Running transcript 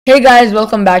Hey guys,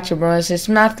 welcome back to Sis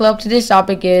Math Club. Today's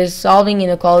topic is solving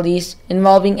inequalities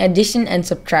involving addition and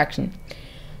subtraction.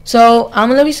 So I'm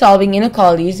going to be solving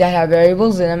inequalities that have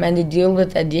variables in them and they deal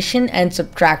with addition and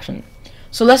subtraction.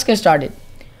 So let's get started.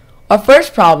 Our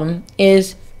first problem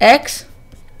is x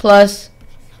plus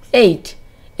 8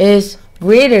 is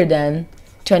greater than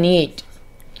 28.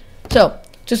 So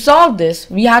to solve this,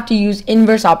 we have to use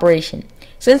inverse operation.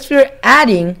 Since we're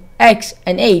adding x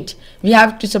and 8, we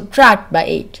have to subtract by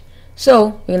 8. So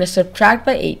we're going to subtract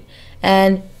by 8,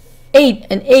 and 8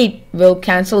 and 8 will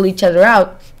cancel each other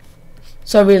out,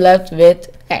 so we're left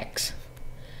with x.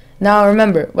 Now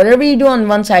remember, whatever you do on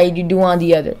one side, you do on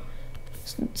the other.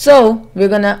 So we're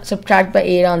going to subtract by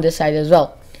 8 on this side as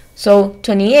well. So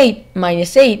 28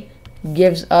 minus 8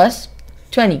 gives us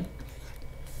 20.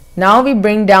 Now we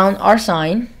bring down our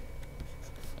sign,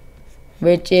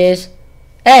 which is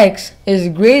x is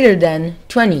greater than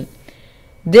 20.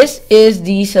 This is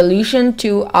the solution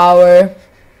to our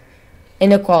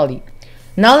inequality.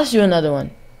 Now let's do another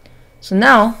one. So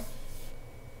now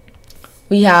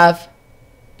we have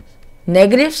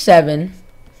negative 7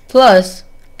 plus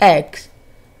x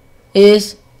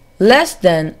is less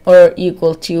than or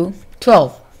equal to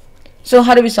 12. So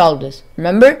how do we solve this?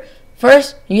 Remember,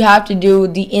 first you have to do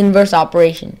the inverse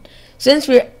operation. Since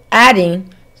we're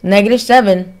adding negative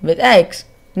 7 with x,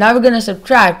 now we're going to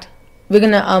subtract. We're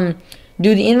going to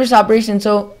do the inverse operation.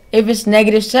 So if it's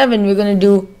negative 7, we're going to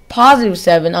do positive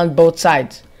 7 on both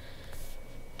sides.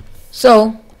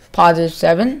 So positive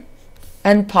 7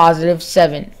 and positive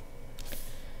 7.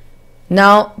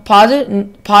 Now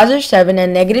positive 7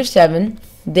 and negative 7,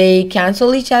 they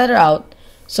cancel each other out.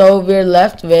 So we're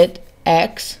left with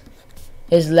x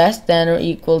is less than or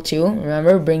equal to,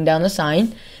 remember, bring down the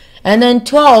sign, and then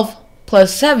 12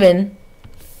 plus 7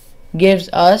 gives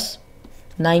us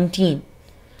 19.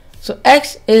 So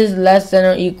x is less than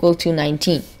or equal to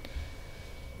 19.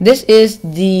 This is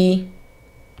the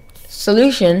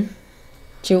solution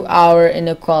to our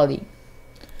inequality.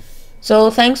 So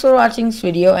thanks for watching this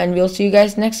video, and we'll see you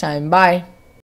guys next time. Bye.